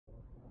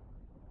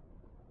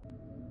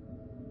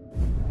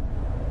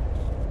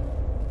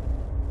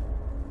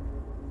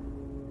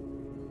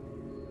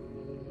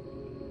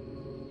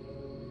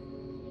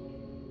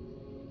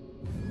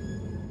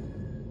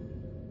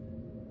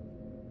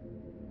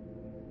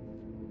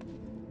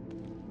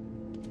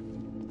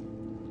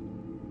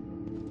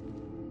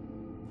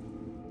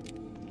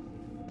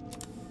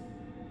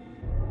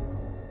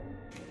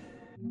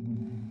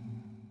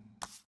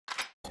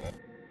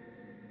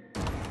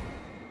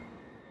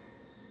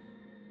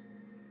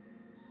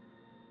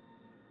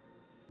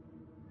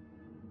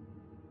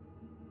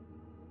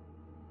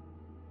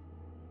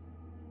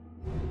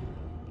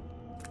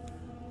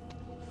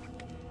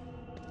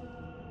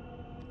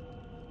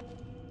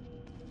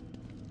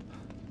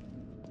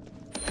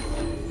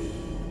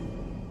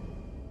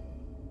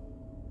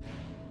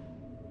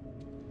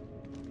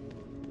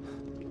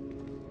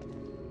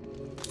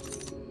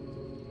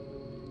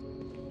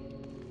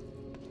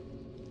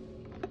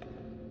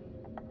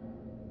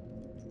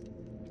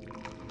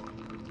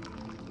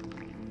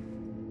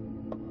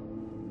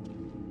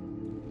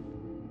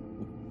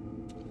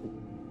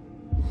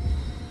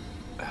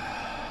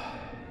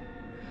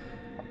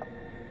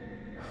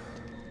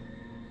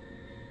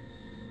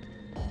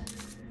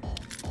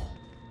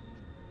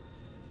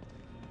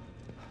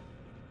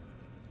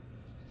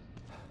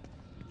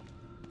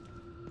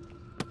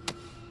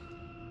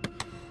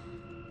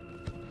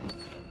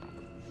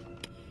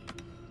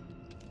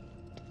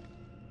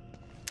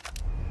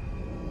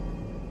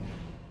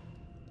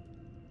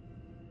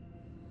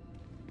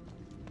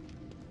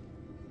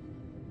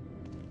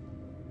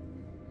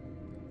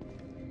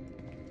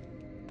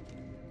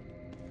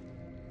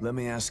Let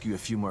me ask you a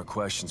few more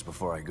questions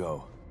before I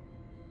go.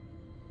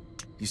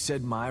 You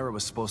said Myra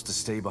was supposed to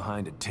stay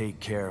behind to take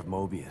care of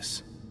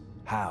Mobius.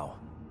 How?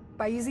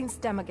 By using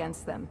STEM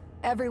against them.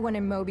 Everyone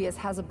in Mobius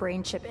has a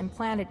brain chip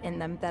implanted in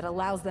them that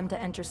allows them to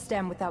enter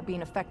STEM without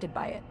being affected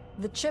by it.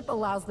 The chip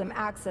allows them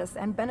access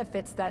and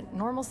benefits that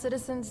normal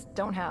citizens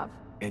don't have.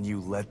 And you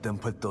let them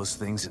put those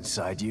things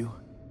inside you?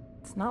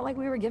 It's not like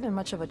we were given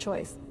much of a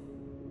choice.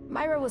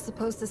 Myra was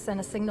supposed to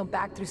send a signal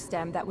back through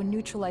STEM that would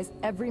neutralize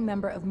every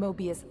member of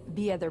Mobius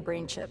via their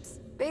brain chips.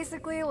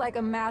 Basically like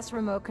a mass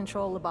remote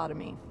control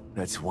lobotomy.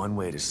 That's one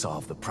way to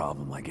solve the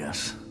problem, I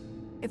guess.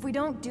 If we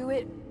don't do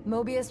it,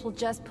 Mobius will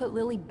just put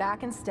Lily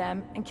back in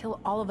STEM and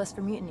kill all of us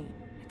for mutiny.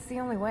 It's the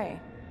only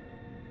way.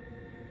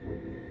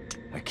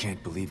 I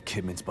can't believe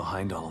Kidman's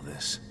behind all of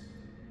this.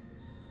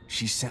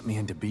 She sent me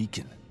into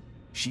Beacon.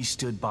 She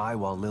stood by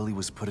while Lily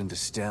was put into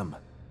STEM.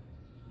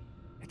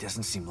 It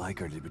doesn't seem like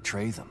her to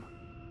betray them.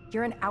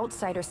 You're an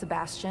outsider,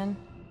 Sebastian.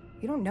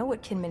 You don't know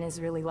what Kidman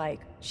is really like.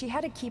 She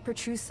had to keep her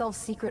true self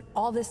secret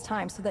all this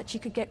time so that she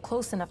could get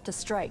close enough to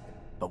strike.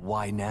 But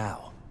why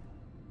now?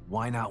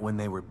 Why not when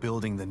they were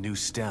building the new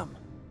STEM?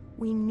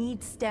 We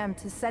need STEM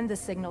to send the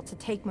signal to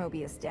take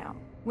Mobius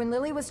down. When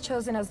Lily was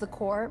chosen as the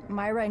core,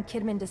 Myra and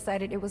Kidman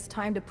decided it was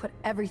time to put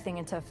everything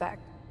into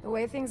effect. The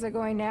way things are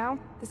going now,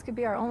 this could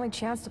be our only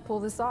chance to pull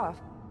this off.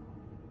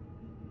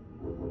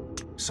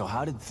 So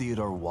how did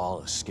Theodore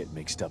Wallace get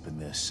mixed up in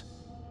this?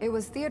 It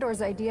was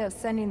Theodore's idea of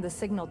sending the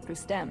signal through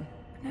STEM.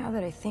 Now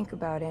that I think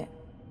about it,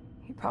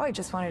 he probably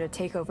just wanted to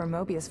take over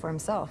Mobius for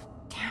himself.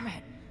 Damn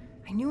it.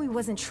 I knew he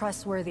wasn't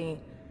trustworthy.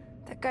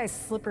 That guy's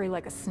slippery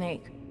like a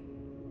snake.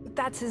 But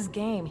that's his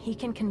game. He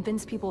can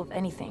convince people of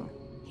anything.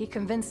 He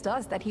convinced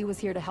us that he was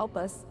here to help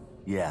us.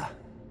 Yeah,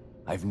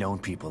 I've known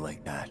people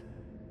like that.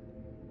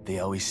 They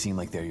always seem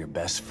like they're your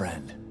best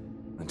friend,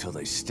 until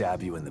they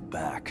stab you in the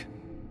back.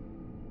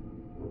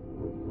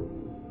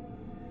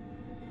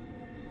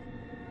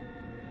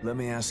 Let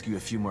me ask you a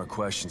few more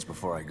questions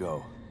before I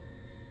go.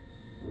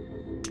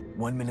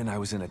 One minute I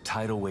was in a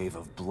tidal wave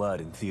of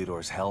blood in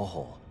Theodore's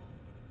hellhole.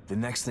 The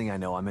next thing I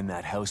know, I'm in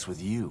that house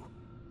with you.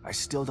 I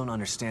still don't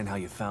understand how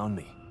you found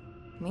me.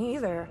 Me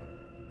either.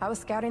 I was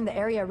scouting the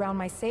area around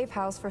my safe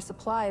house for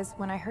supplies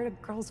when I heard a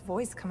girl's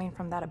voice coming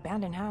from that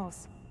abandoned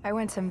house. I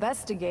went to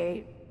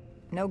investigate.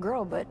 No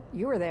girl, but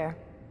you were there.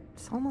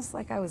 It's almost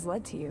like I was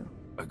led to you.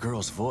 A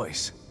girl's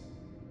voice?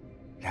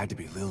 It had to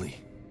be Lily.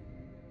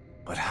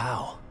 But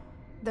how?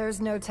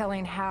 There's no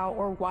telling how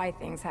or why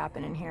things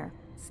happen in here.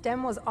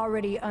 STEM was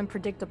already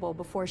unpredictable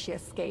before she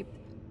escaped.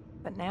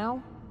 But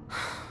now?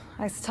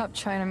 I stopped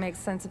trying to make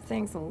sense of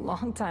things a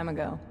long time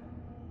ago.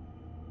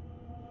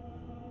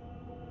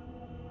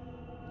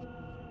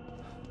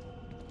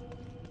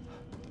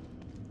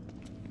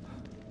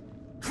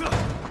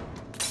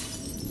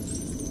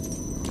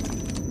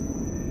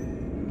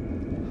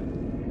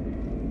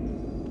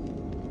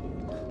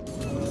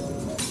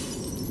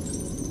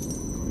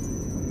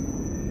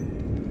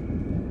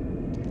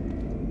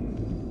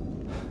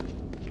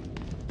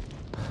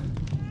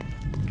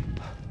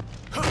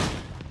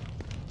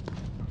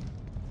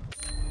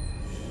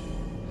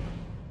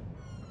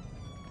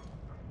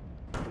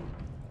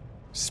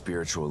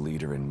 Spiritual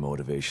leader and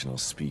motivational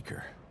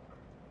speaker.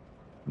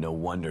 No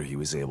wonder he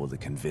was able to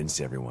convince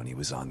everyone he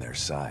was on their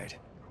side.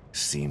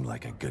 Seemed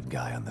like a good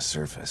guy on the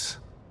surface.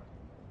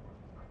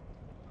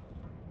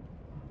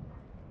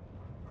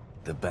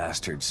 The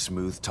bastard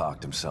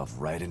smooth-talked himself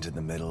right into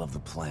the middle of the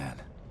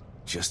plan,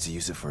 just to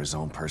use it for his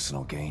own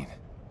personal gain.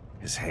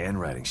 His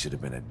handwriting should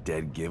have been a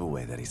dead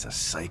giveaway that he's a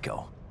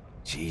psycho.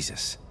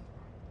 Jesus.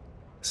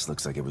 This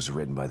looks like it was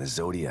written by the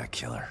Zodiac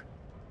Killer.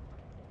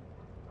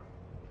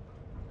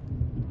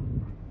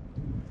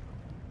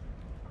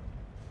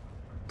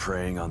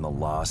 Preying on the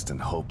lost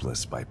and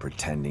hopeless by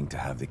pretending to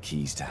have the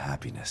keys to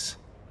happiness.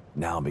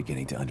 Now I'm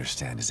beginning to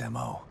understand his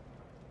MO.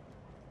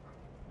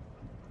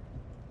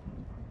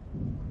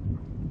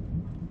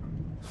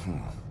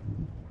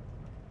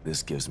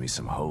 This gives me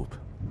some hope.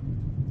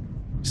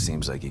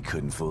 Seems like he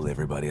couldn't fool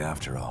everybody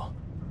after all.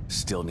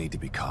 Still need to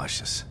be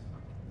cautious.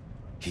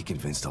 He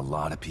convinced a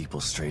lot of people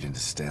straight into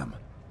STEM.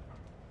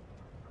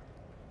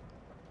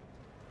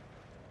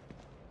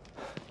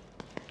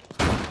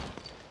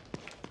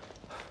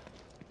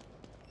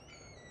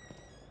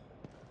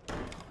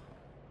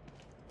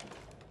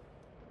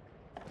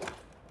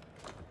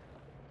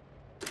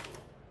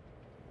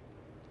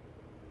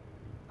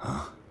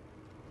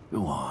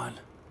 Go on.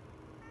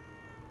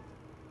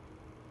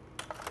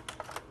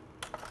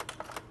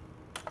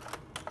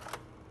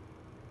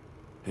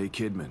 Hey,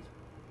 Kidman.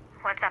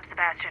 What's up,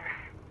 Sebastian?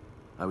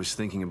 I was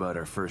thinking about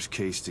our first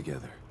case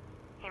together.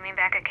 You mean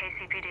back at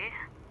KCPD?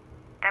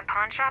 That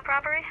pawn shop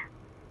robbery?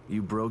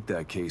 You broke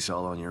that case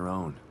all on your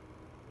own.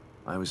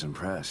 I was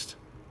impressed.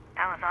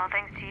 That was all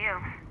thanks to you.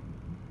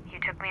 You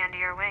took me under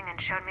your wing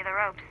and showed me the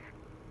ropes.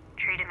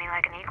 Treated me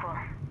like an equal.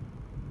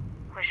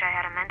 Wish I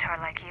had a mentor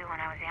like you when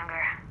I was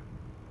younger.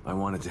 I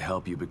wanted to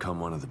help you become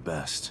one of the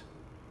best.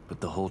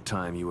 But the whole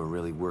time you were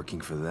really working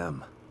for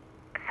them.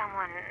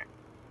 Someone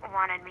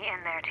wanted me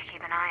in there to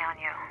keep an eye on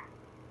you.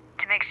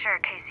 To make sure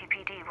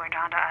KCPD weren't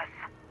onto us.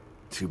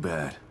 Too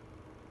bad.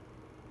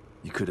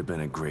 You could have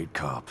been a great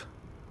cop.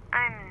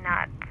 I'm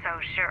not so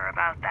sure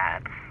about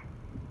that.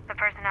 The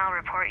personnel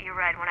report you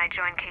read when I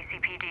joined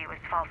KCPD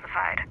was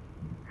falsified.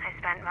 I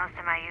spent most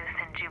of my youth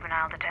in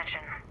juvenile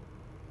detention.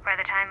 By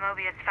the time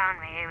Mobius found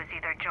me, it was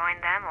either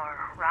join them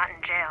or rot in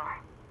jail.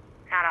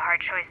 Not a hard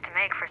choice to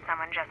make for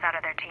someone just out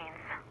of their teens.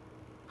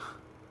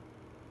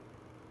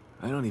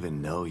 I don't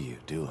even know you,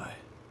 do I?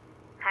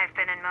 I've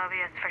been in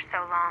Mobius for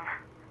so long.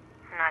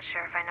 I'm not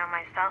sure if I know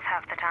myself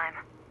half the time.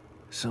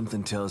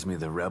 Something tells me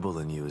the rebel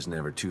in you is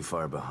never too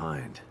far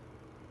behind.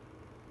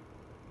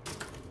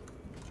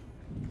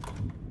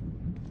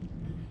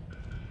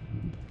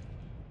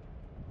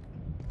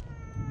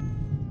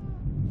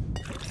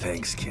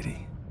 Thanks,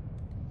 Kitty.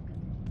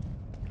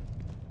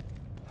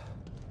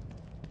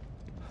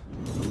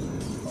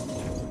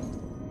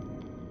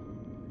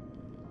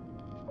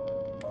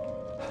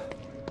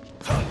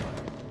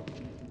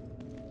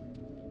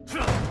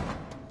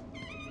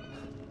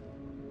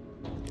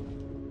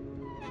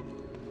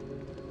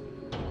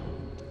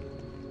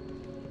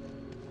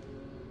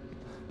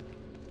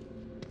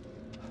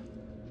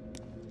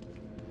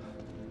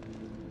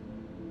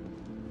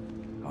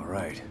 All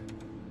right.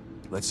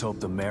 Let's hope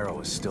the marrow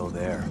is still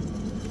there.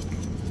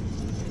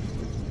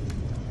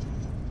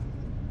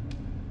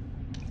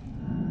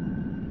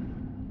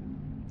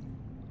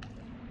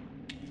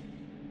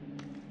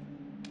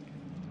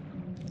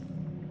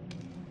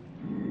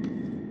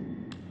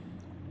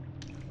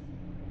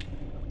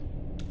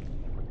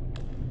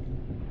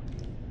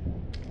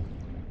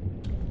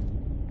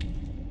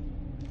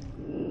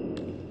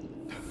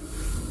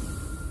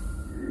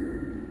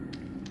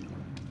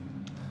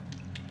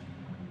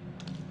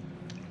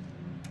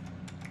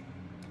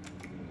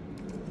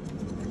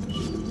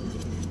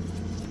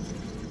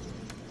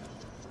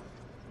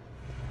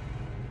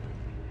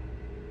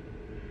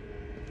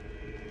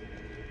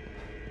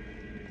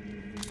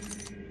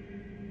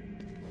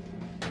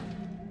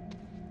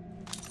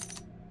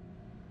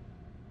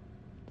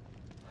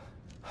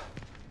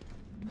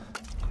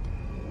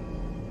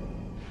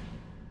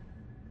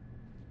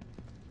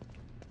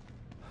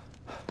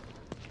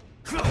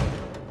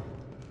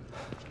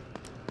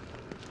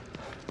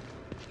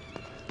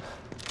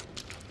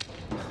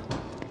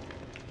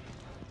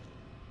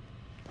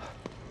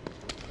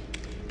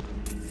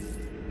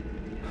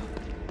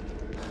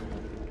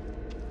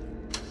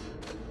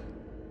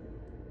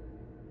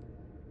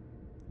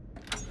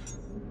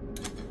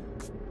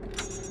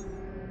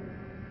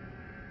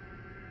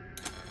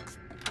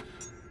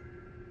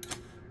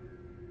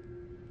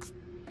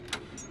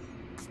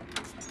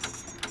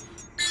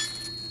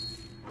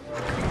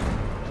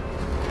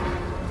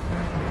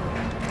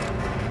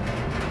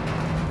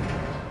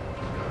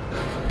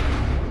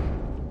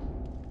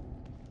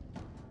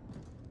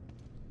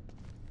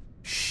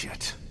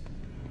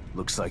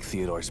 Looks like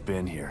Theodore's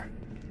been here.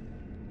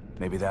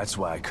 Maybe that's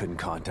why I couldn't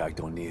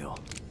contact O'Neill.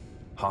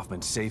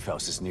 Hoffman's safe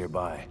house is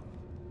nearby.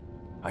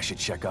 I should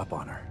check up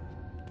on her.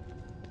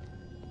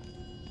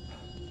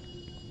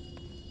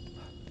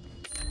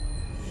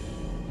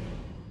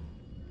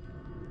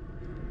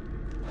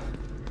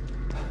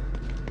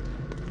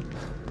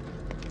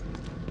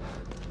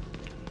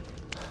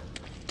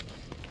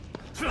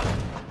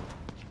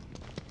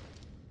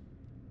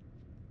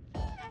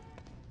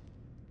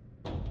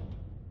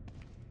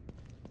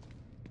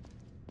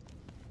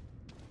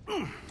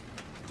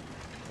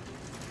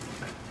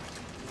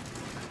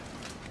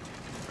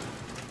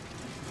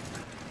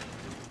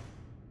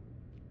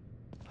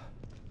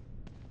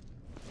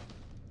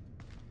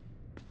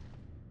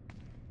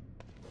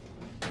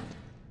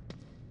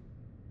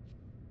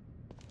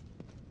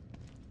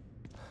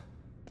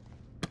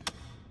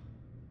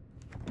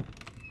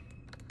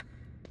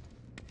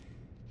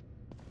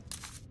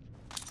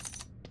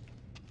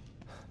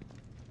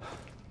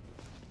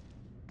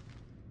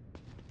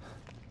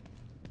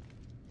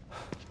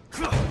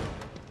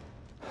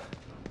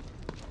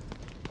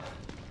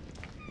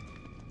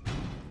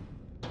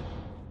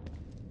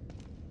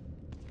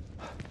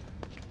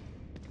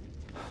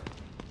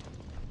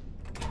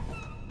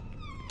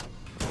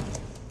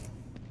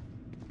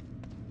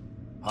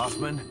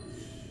 Hoffman,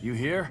 you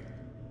here?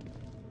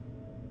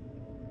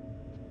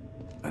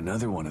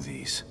 Another one of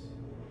these.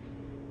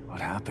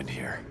 What happened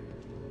here?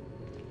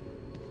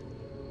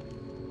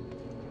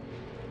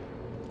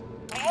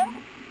 Liam?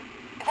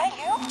 Is that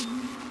you?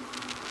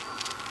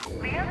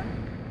 Liam?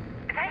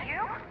 Is that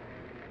you?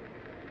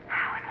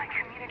 How is my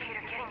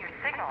communicator getting your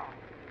signal?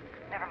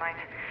 Never mind.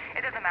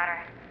 It doesn't matter.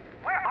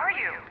 Where are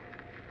you?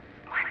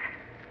 What?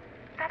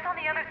 That's on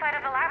the other side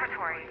of the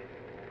laboratory.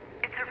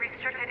 It's a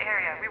restricted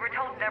area. We were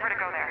told never to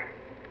go there.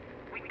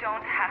 We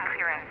don't have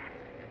clearance.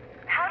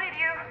 How did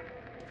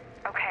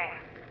you... Okay,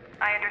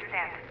 I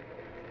understand.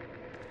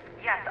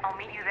 Yes, I'll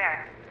meet you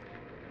there.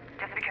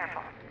 Just be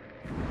careful.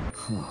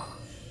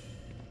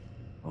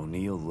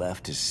 O'Neill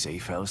left his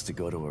safe house to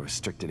go to a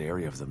restricted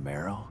area of the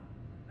marrow?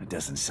 That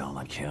doesn't sound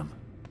like him.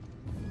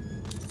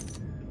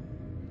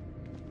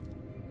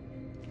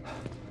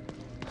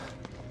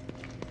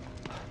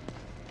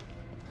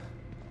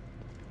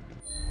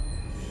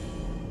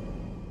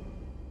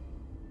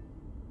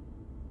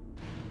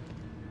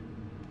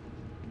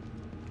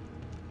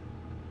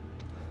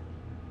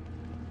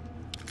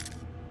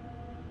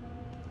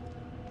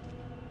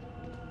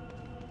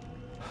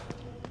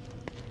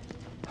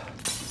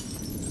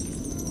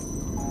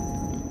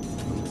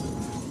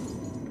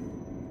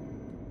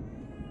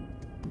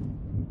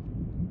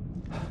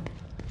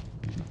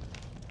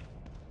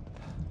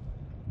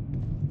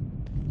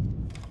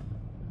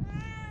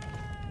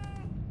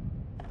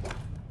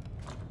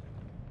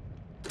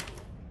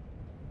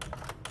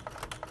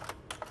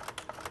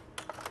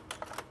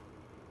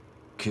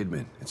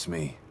 Kidman, it's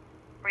me.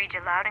 Read you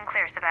loud and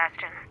clear,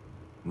 Sebastian.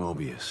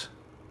 Mobius.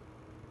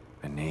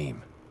 A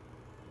name.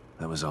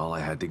 That was all I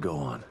had to go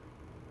on.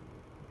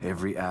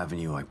 Every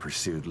avenue I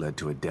pursued led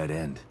to a dead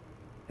end.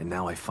 And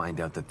now I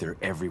find out that they're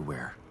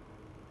everywhere.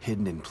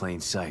 Hidden in plain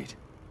sight.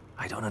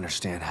 I don't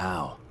understand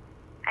how.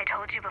 I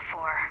told you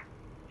before.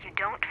 You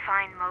don't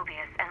find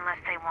Mobius unless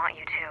they want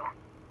you to.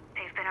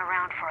 They've been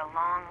around for a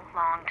long,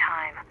 long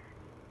time.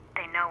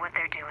 They know what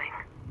they're doing.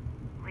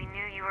 We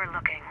knew you were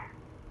looking.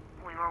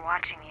 We were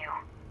watching you.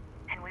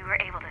 And we were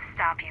able to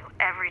stop you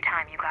every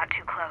time you got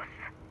too close.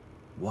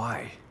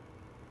 Why?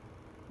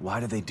 Why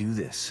do they do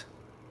this?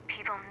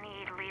 People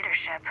need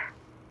leadership.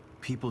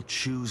 People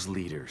choose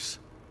leaders.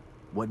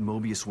 What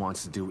Mobius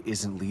wants to do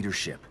isn't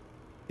leadership.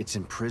 It's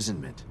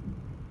imprisonment.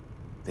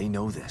 They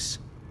know this.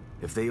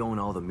 If they own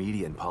all the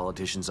media and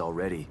politicians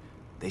already,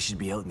 they should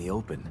be out in the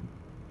open.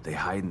 They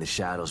hide in the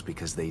shadows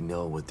because they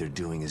know what they're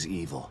doing is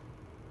evil.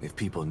 If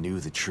people knew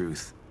the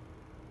truth,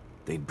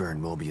 they'd burn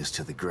Mobius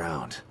to the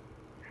ground.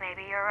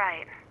 Maybe you're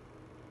right.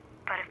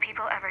 But if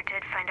people ever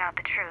did find out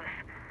the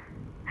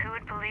truth, who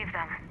would believe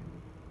them?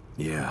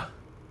 Yeah.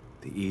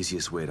 The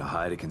easiest way to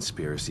hide a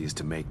conspiracy is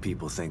to make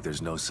people think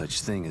there's no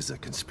such thing as a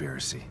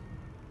conspiracy.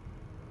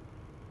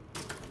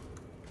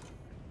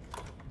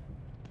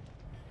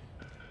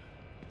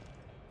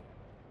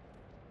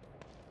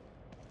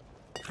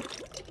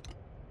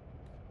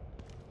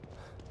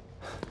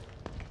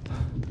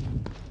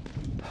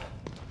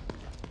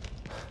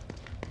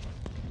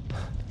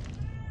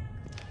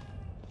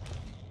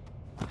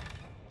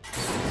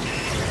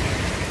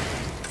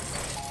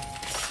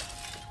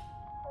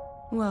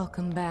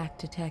 Welcome back,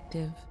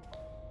 Detective.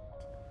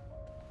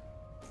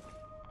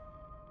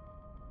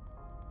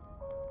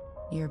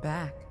 You're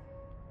back.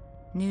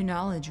 New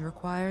knowledge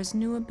requires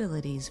new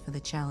abilities for the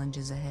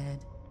challenges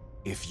ahead.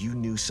 If you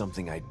knew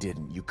something I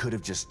didn't, you could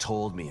have just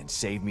told me and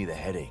saved me the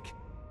headache.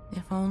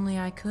 If only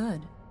I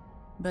could.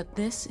 But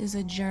this is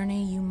a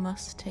journey you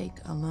must take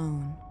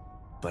alone.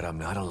 But I'm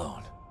not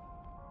alone.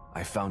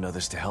 I found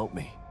others to help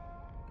me.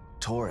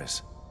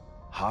 Torres,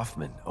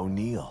 Hoffman,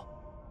 O'Neill.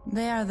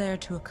 They are there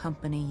to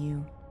accompany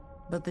you,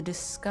 but the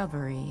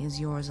discovery is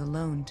yours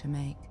alone to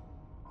make.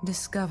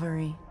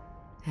 Discovery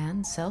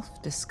and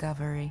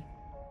self-discovery.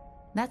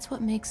 That's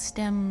what makes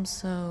STEM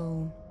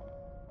so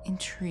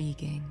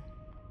intriguing.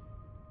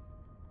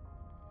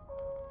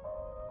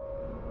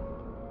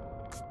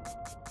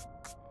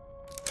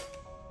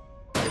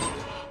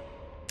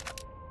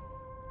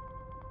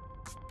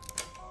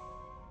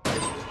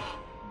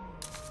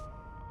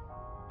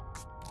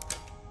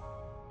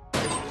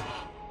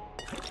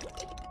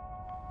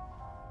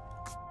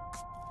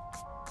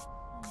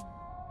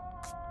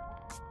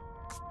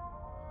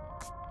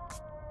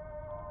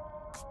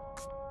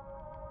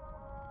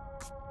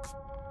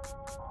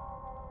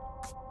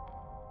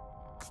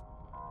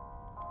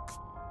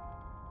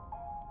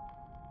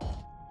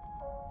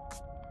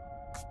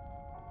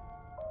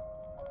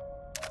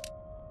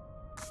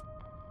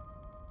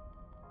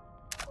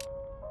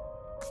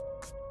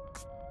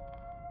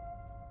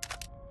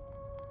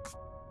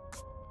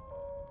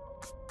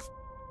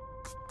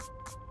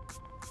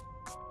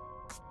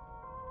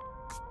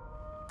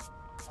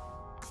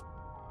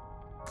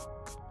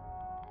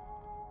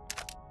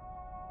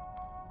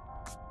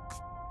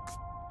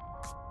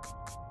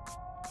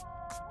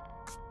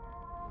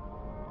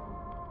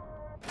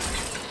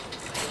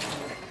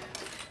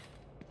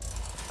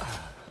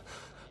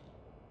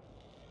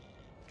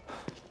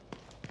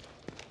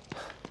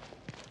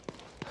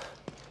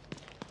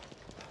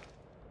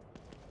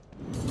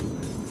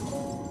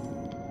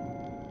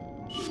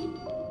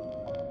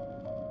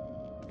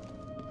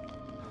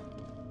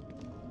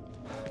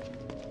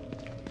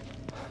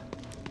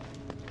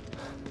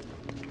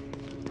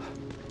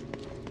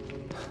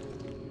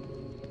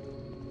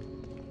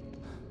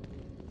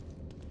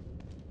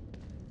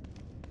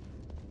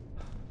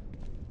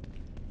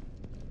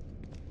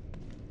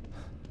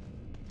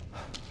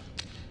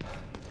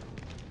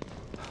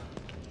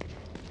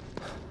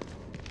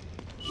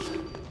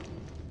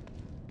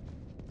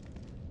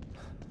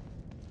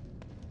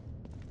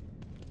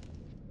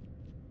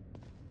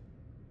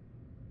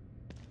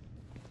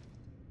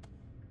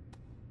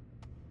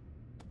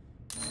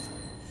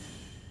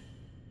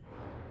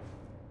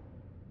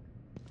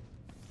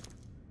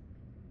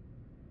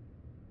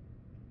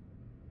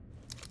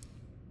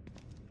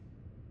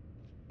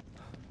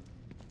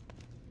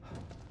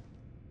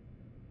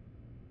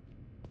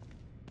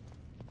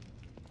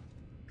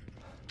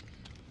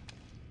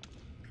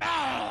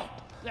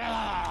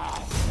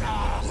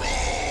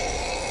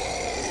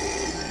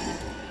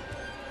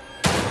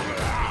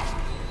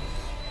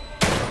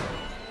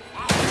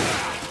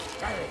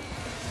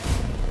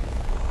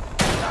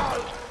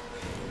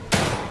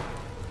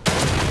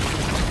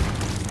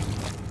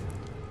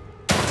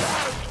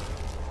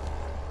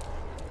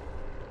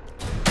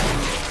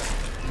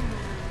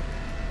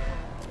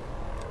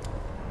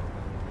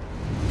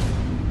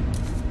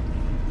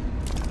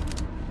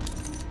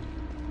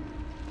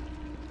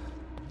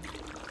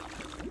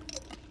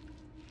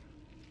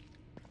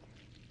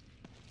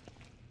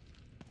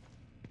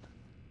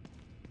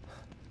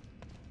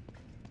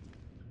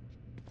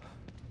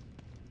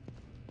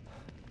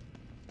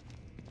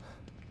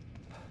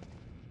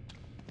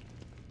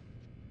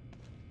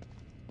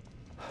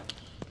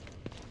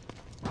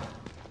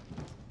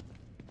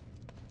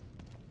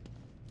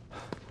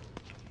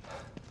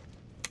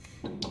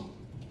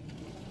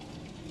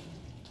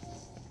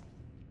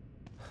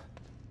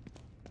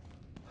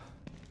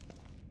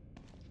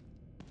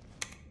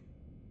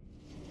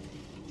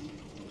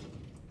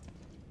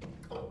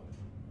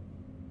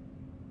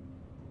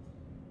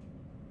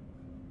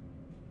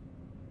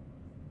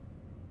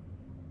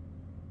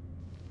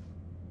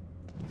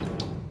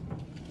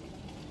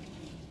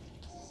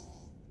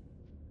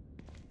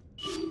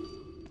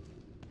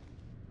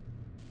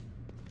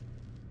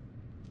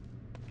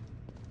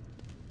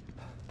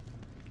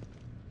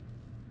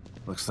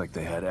 Looks like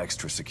they had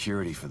extra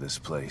security for this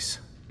place.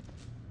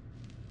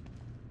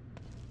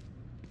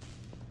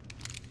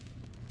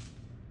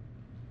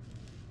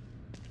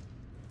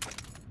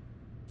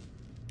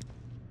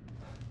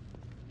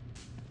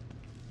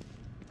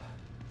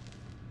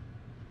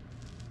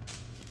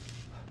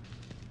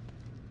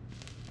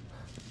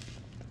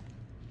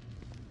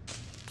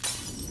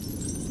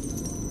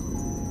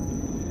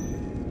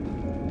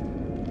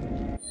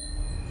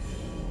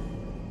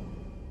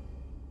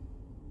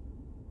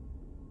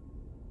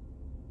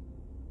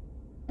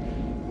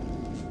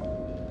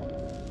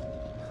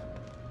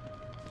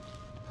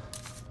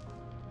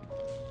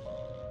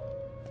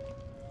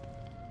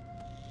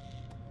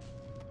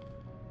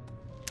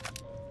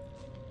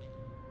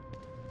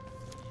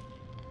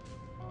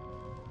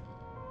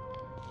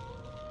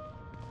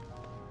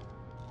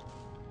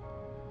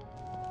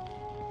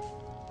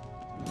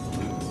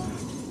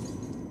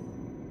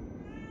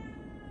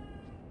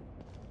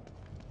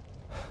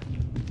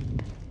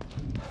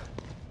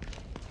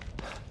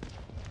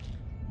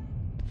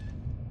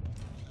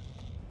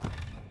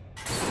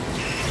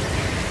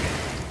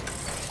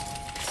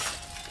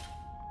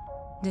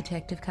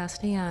 Detective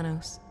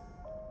Castellanos,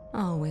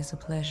 always a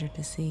pleasure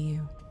to see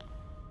you.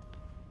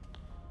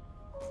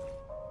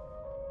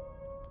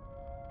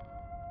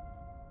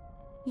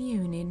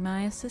 You need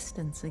my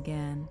assistance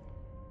again.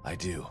 I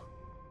do.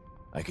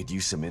 I could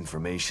use some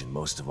information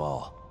most of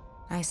all.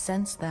 I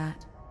sense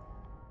that.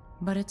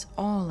 But it's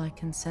all I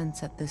can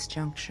sense at this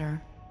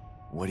juncture.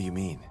 What do you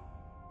mean?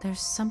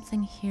 There's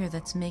something here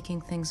that's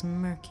making things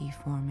murky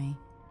for me.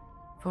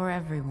 For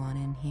everyone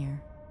in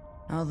here.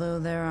 Although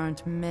there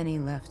aren't many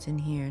left in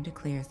here to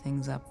clear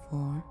things up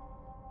for.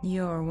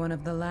 You're one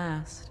of the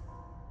last.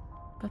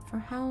 But for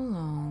how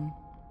long?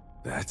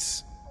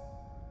 That's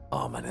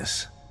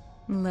ominous.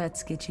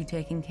 Let's get you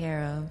taken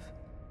care of,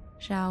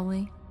 shall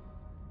we?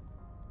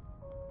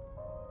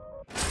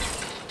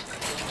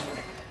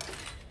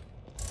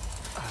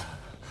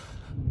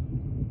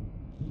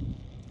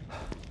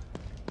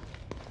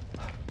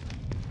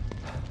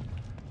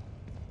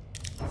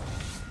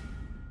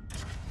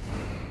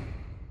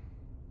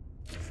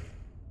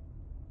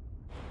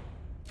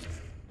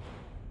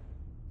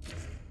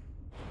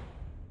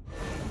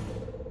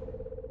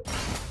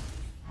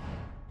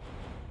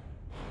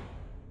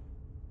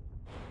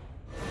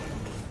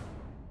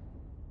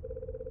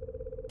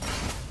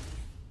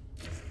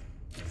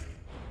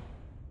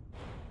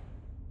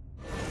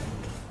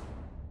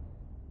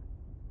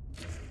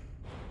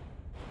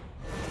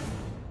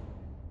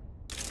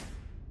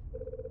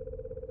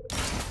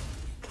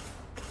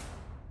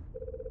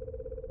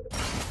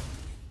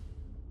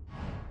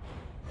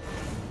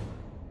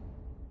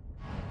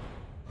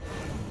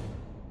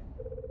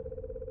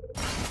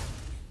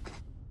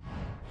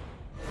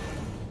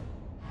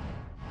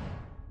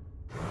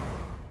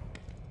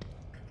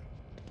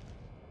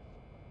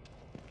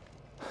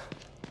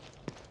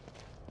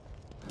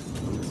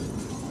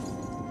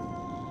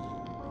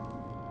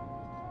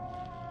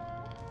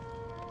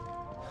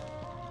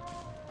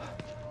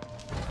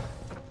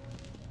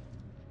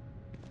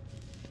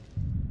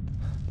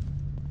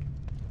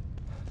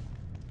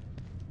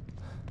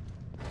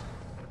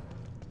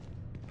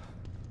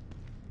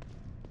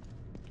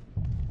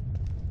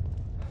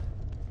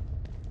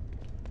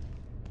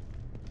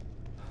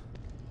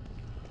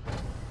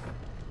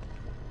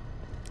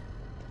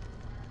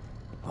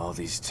 All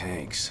these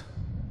tanks.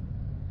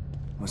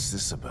 What's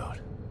this about?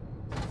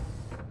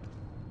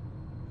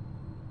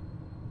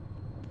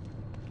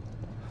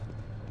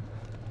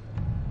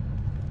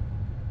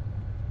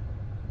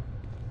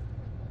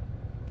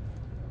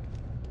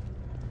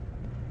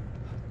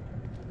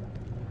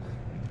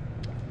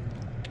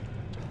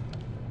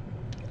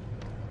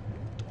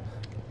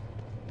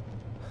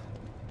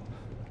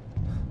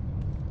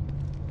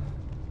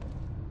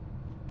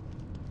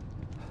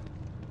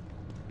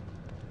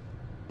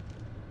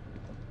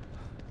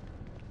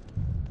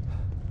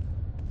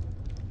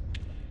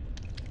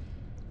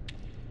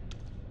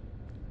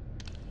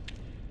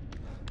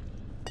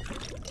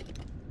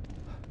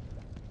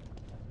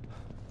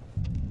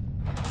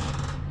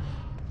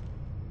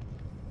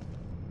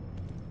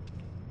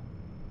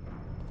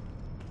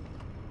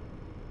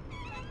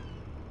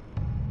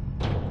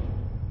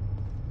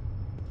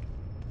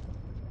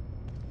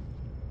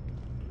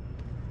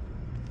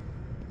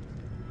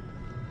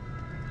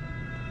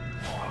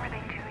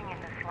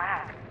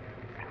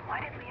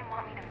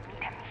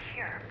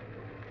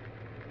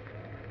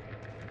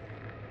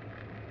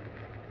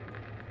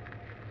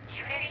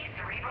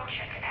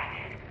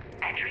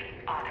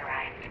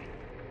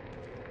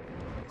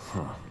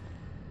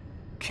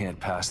 Can't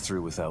pass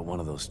through without one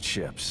of those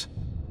chips.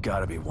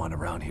 Gotta be one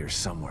around here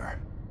somewhere.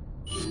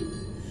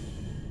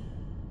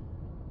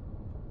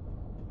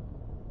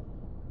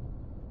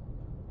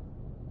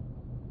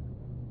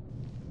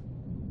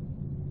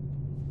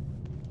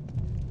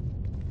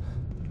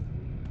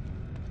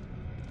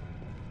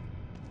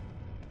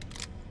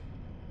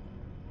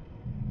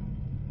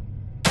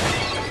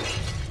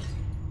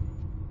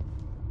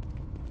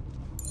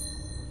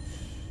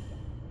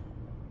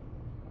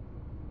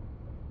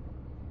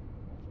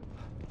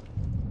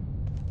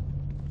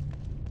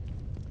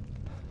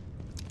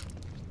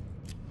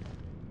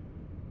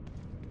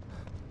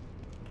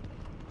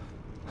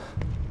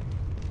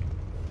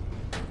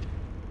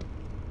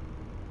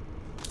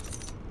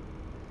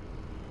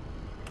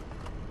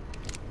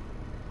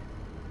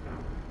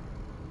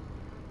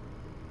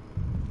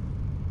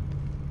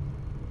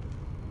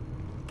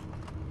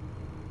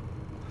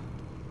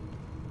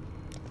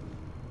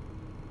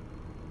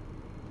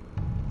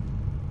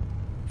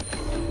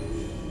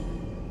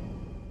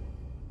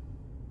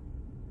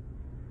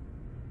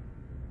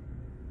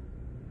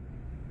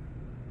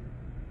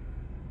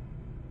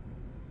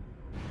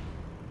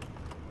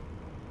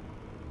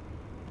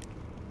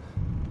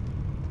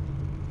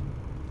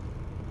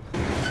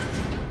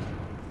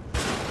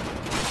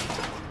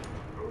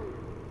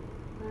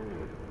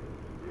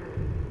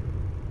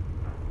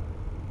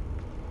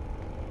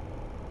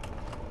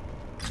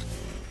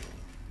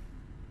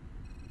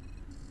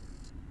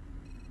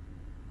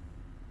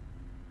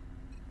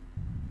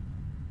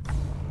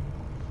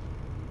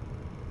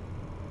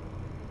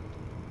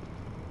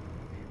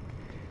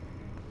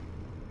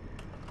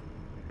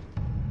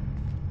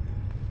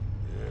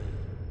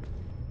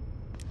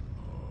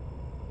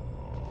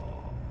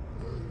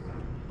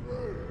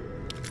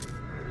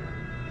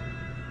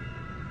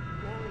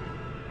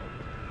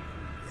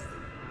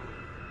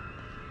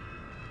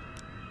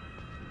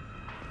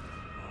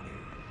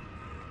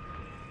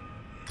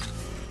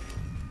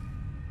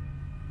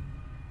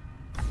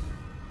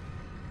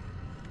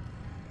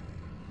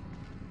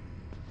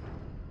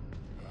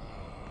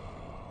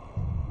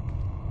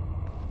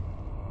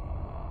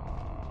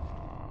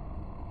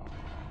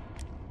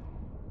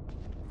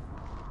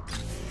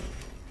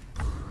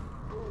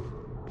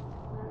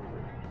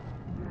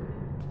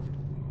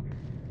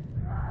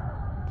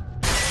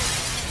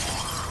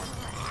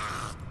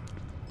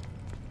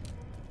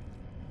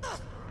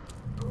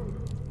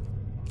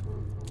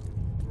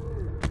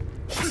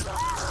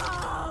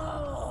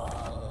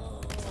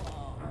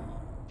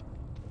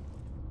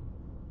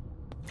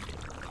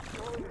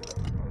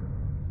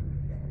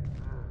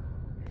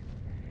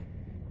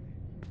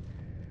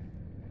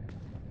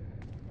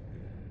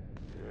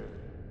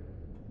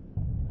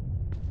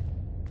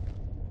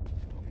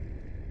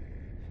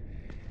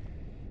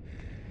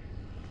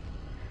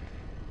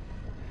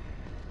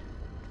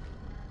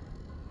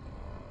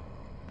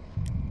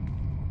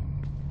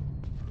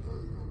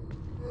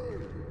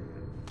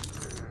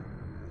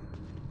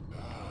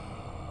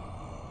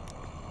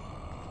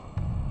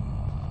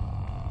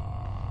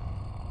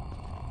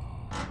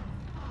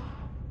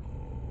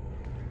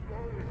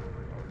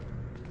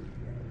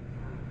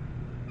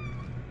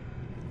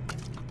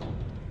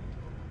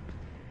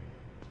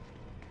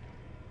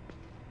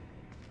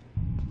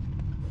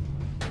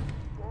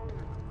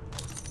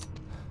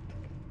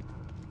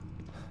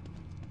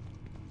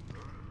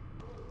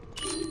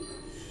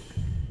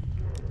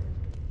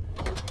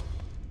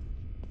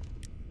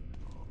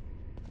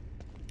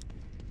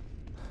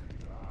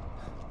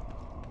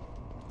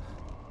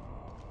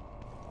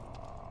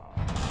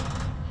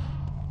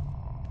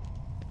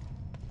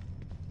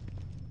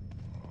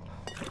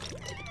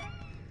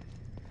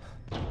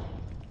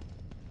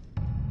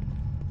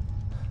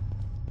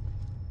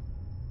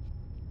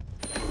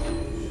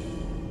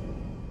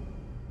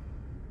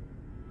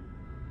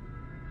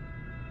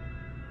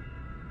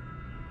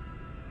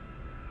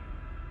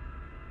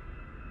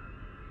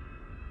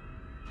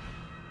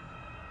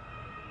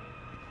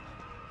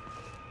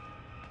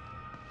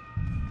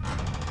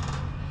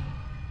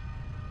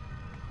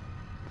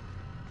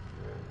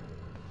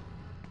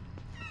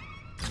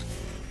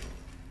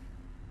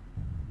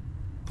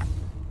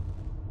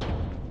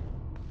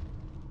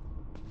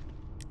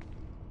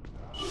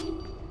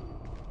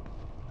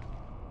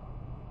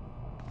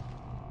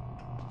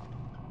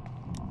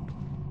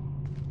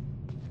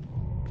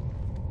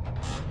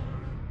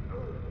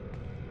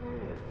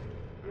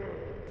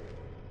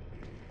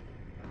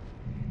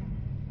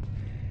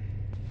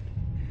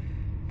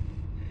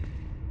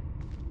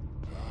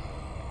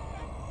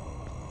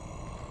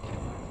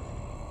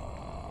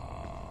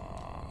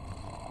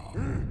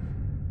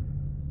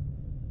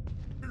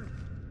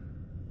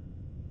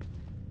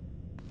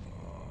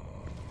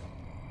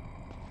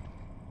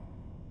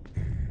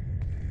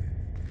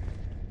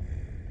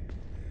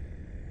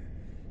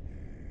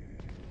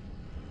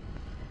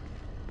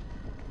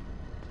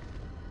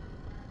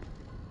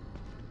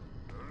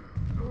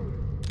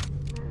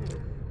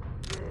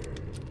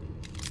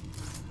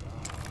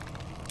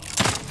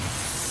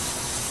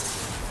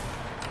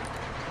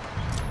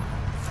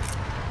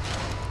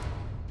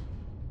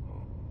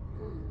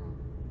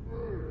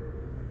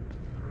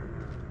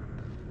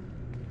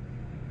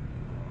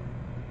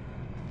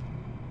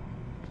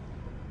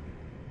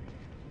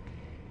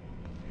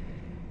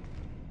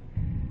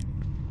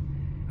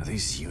 Are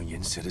these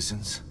Union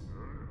citizens?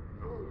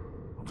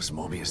 What was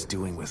Mobius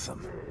doing with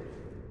them?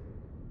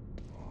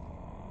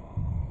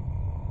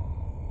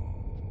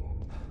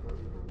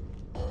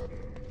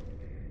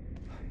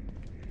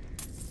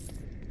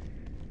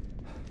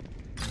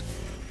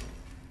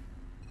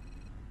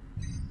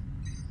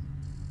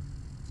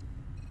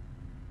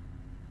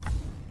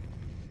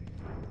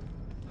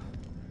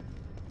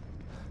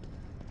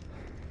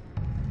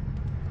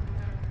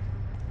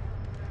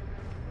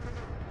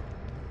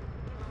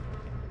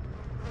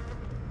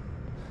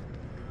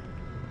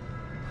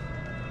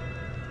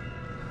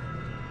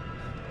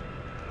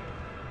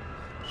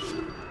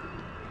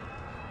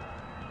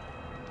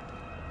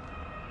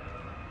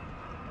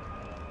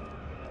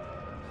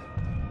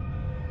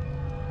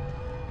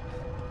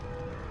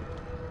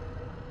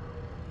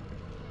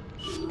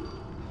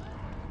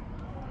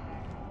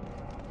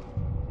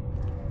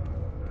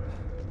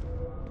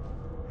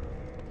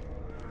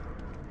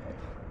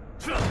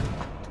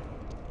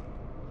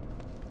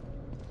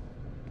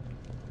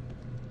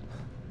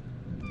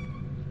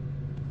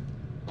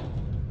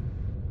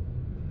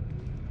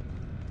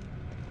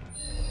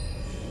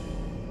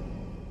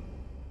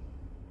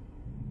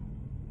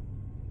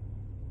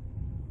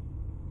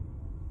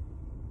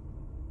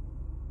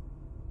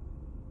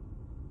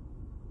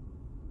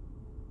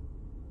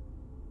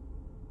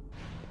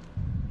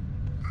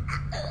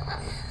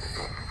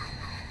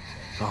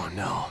 Oh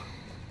no.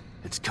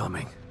 It's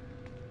coming.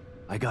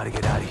 I gotta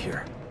get out of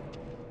here.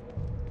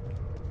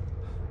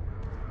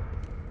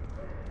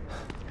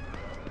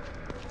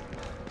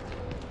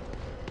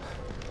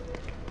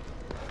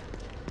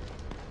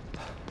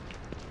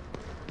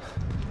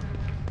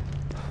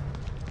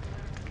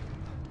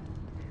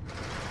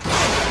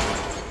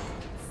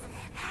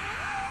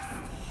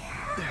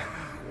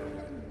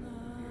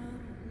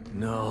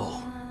 No.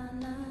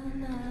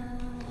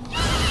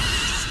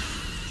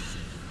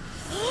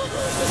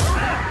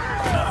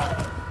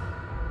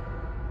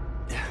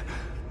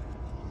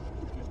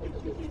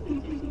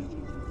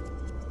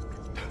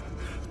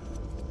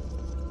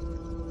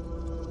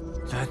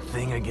 That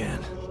thing again.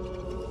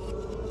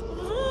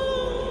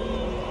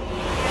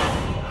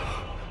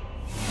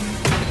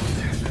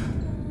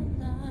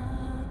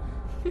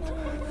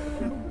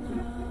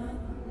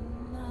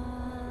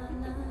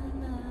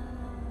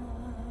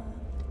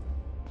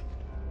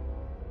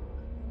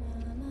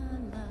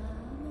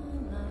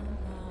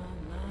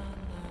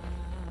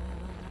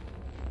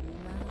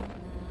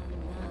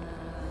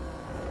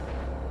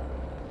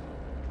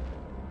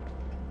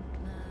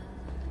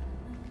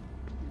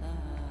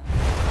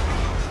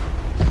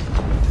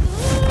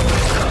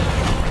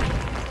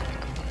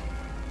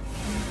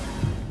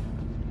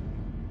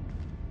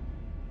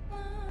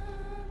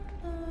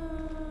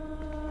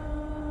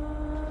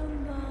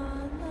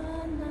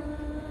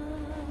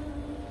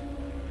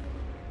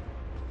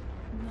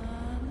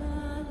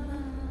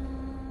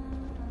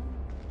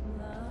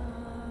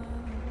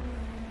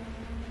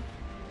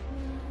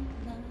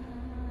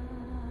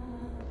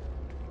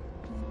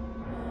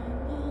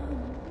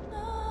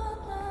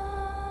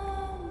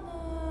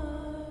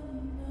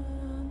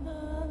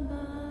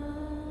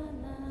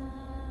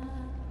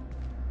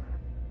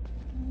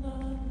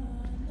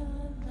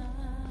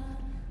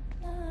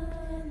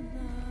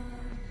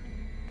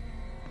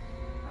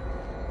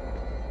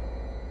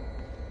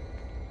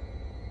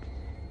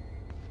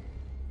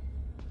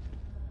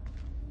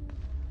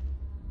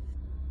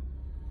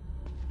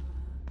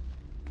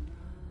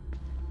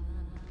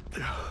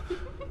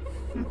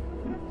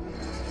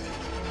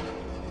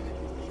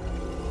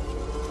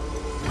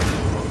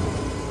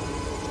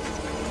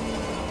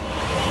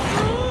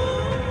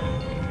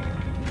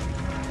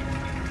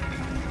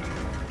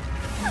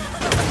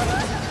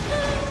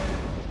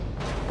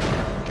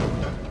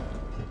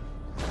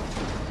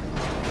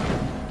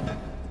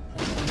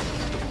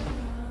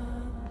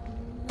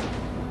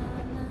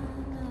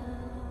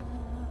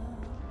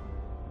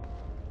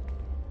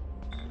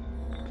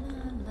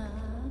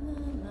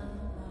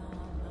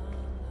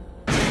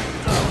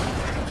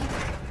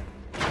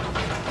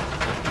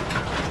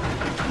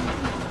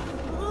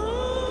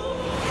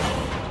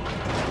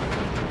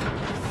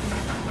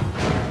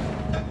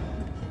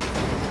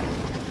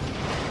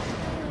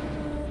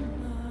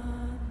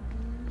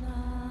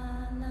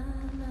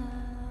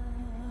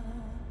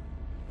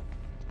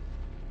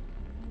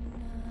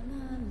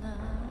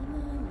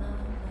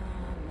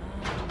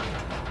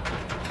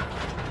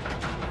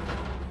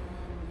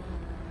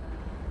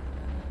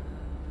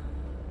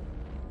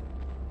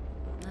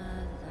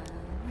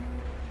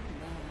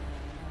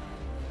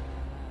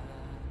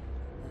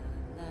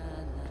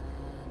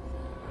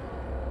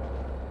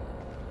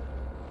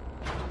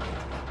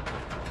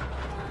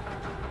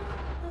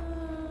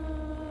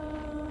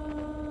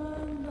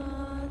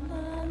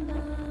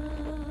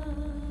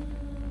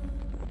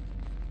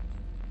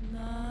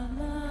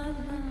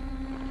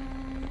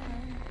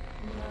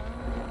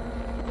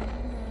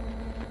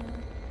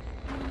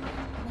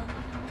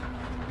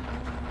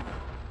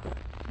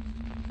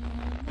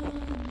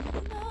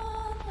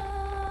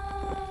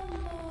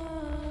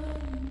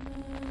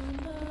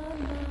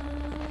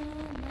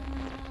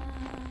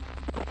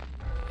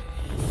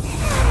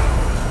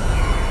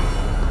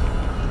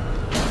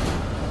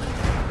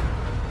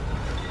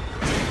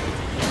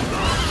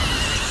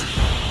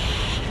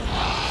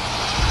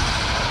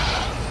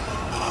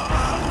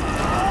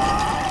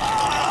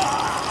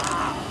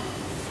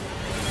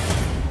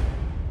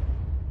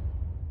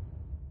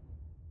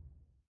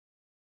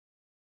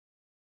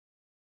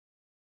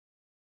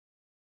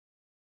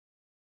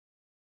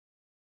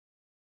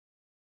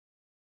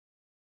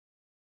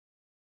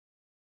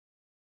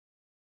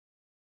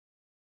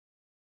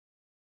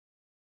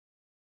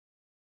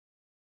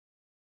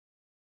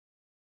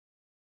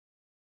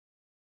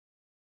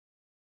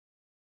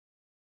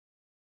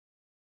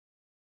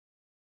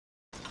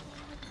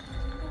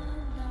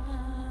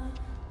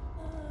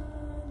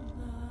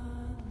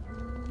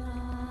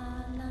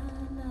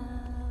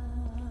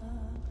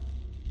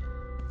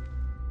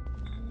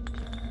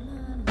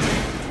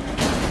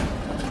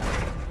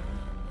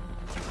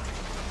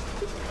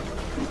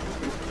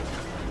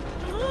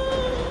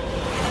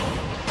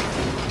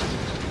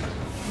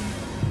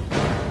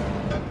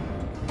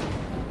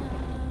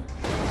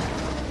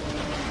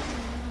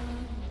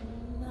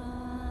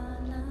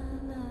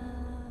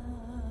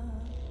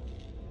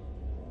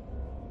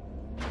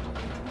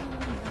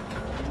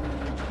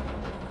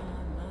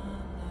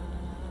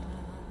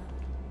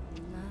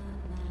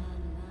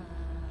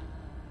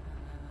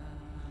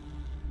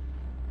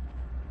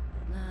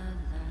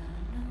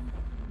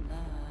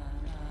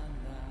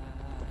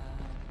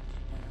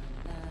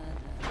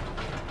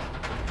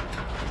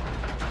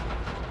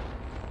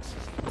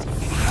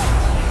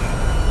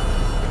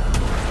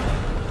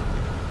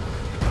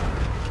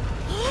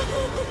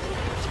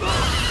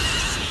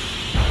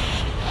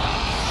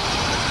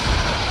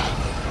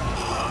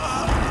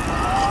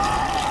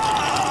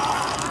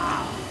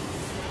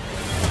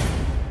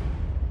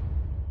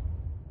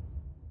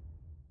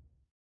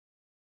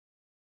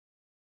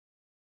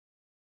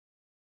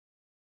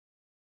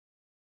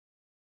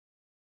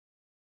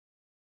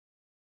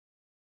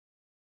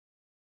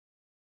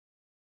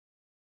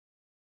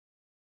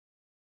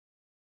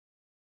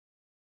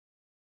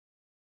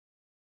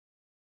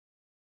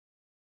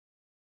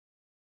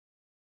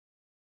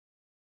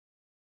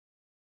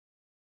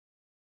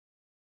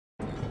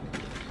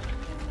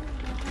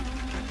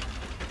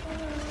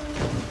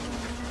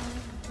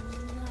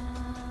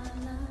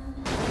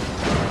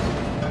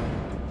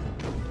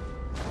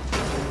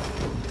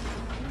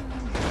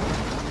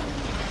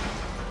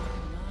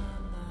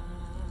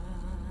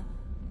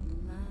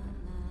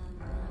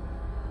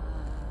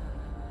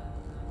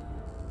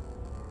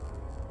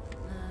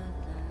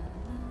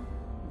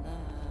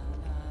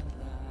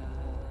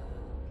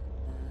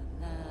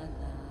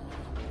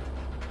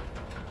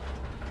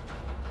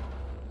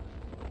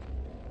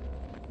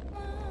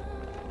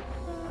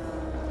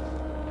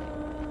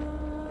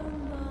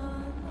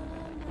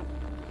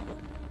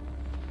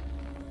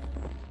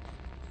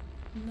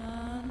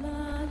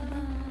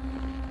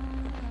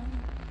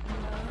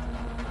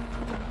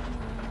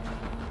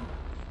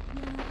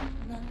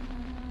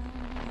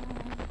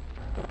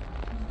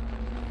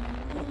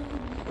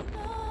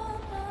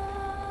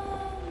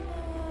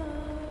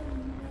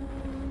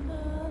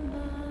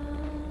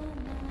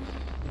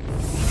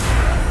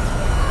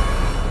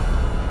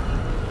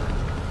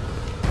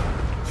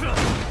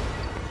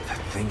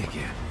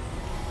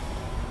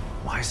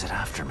 is it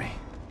after me?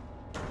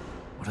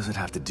 What does it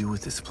have to do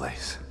with this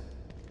place?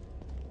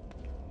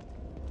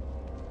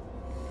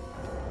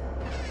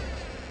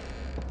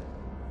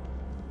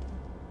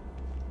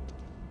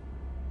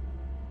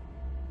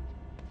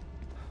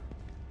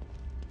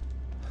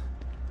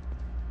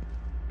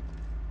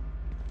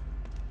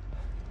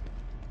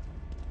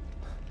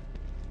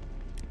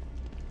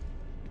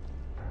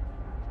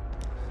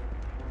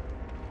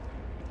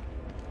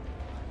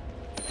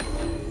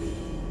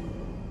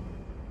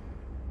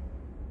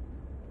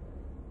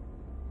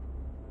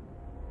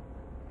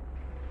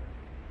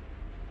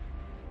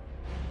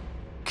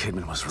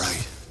 Kidman was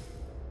right.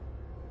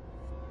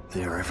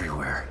 They're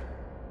everywhere.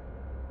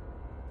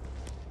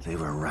 They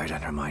were right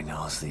under my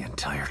nose the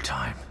entire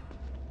time.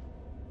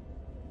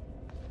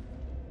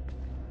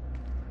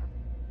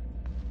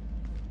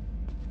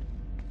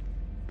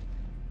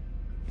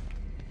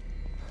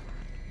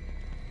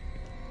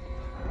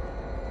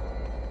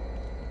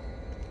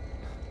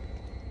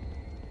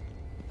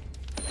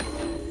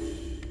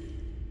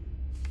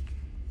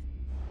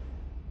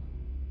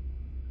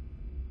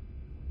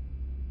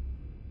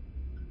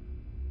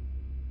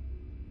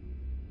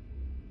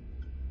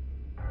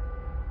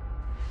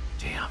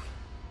 Damn.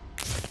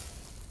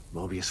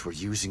 Mobius were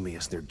using me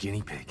as their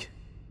guinea pig.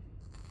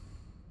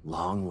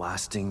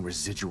 Long-lasting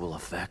residual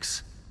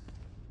effects.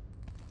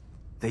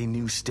 They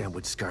knew STEM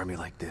would scar me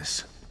like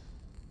this.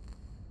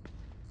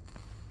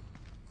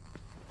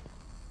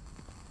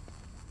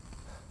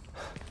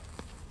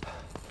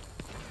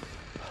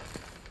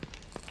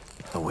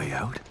 No way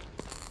out?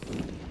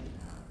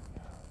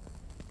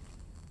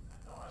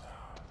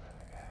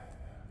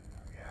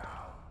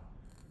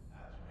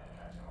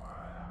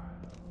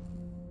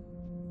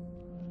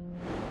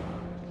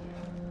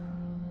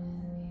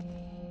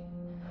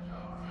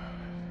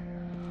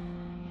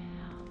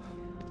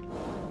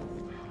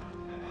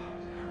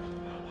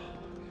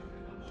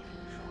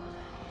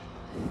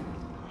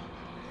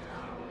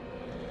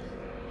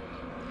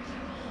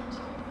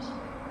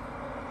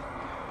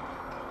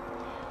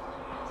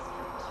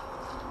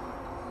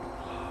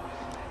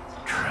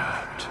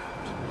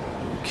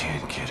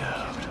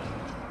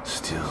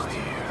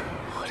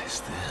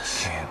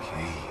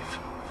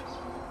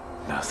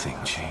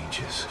 Nothing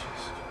changes.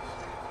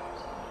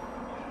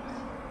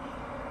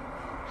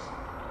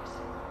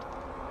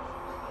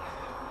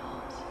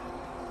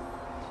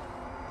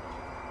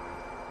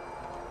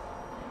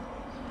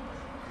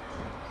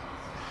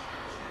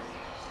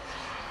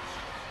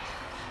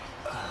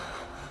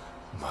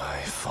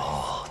 My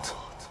fault.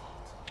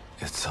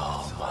 It's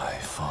all my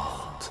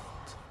fault.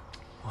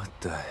 What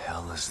the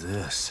hell is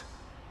this?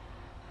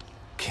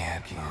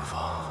 Can't move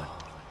on.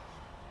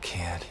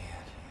 Can't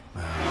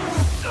move.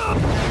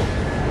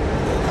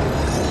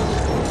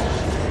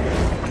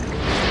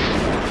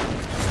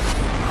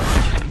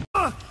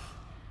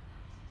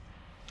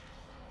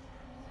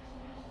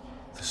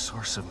 The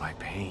source of my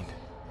pain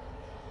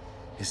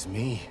is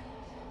me.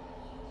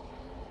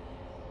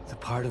 The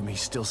part of me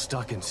still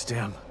stuck in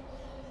STEM.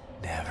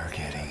 Never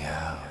getting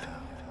out.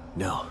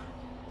 No.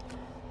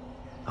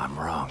 I'm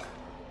wrong.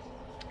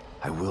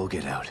 I will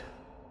get out.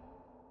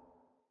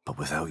 But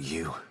without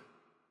you.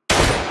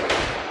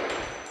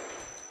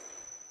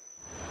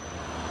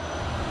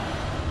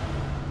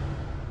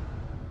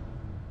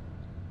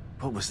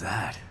 What was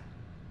that?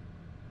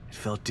 It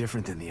felt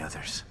different than the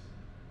others.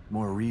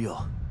 More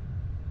real.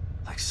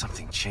 Like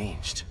something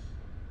changed.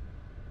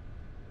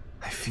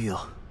 I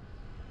feel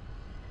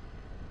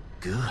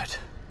good.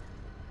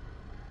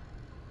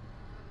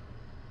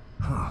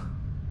 Huh.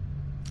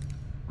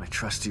 My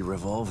trusty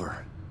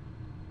revolver.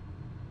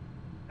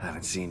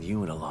 Haven't seen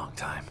you in a long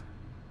time.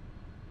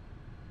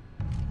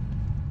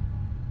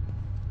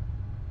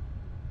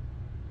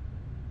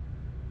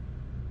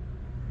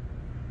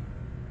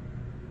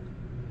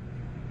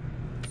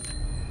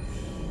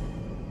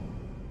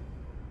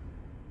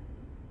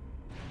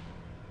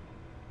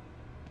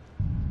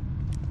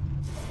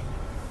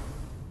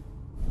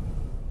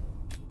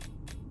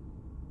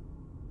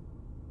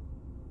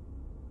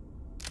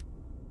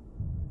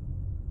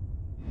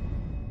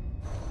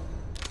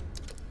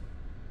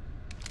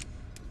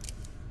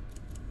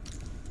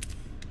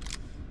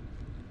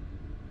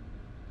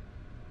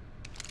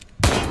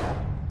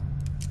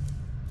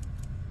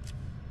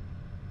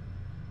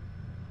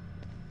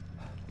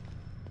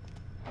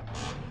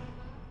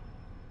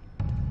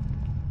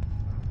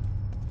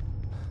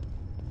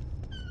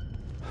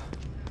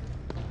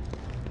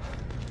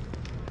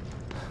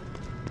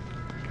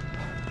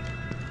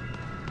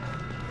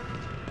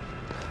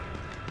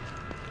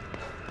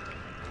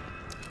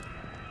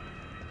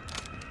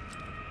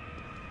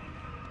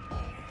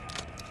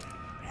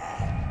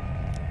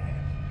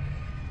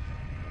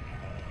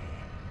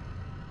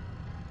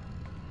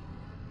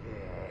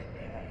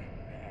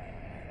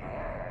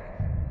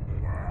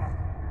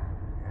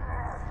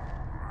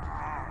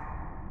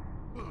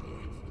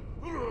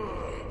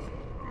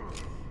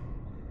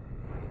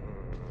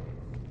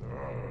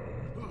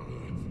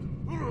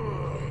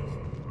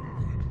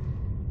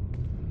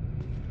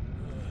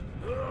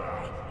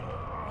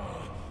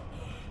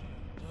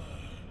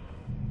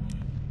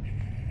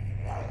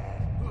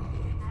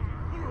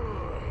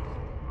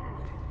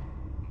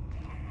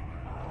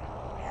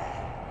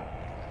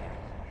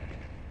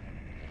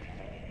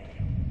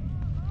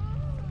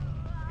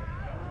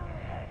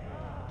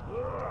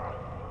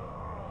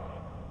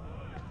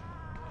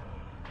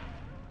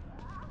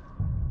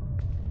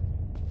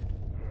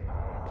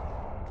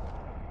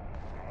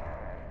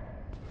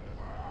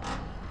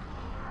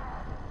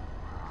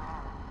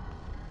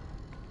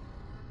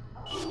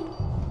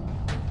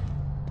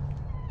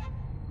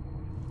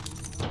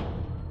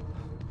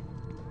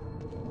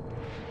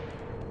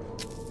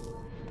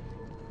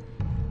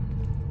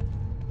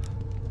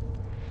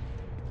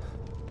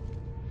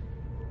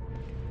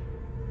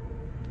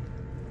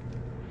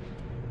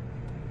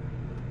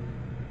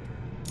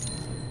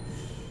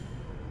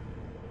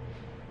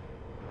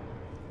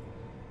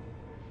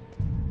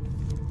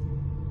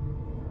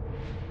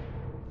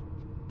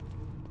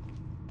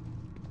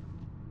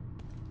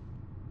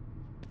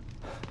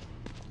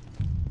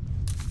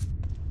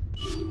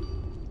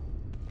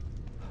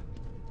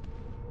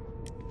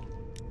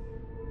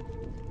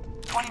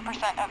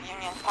 Of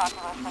Union's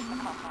populace has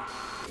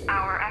succumbed.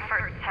 Our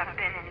efforts have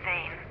been in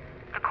vain.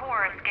 The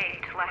core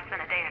escaped less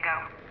than a day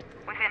ago.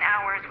 Within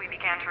hours, we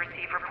began to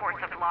receive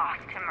reports of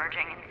lost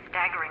emerging in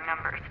staggering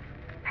numbers.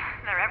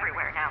 They're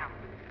everywhere now.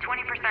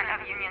 20% of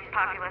Union's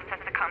populace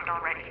has succumbed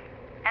already,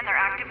 and they're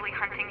actively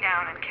hunting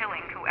down and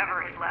killing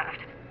whoever is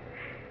left.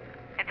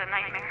 It's a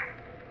nightmare.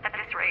 At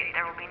this rate,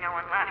 there will be no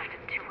one left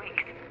in 2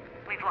 weeks.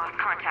 We've lost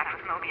contact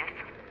with Mobius.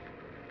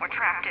 We're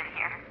trapped in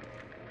here.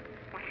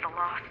 With the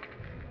Lost.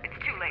 It's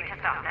too late to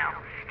stop now.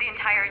 The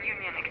entire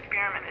Union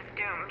experiment is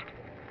doomed.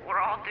 We're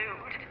all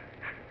doomed.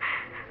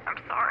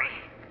 I'm sorry.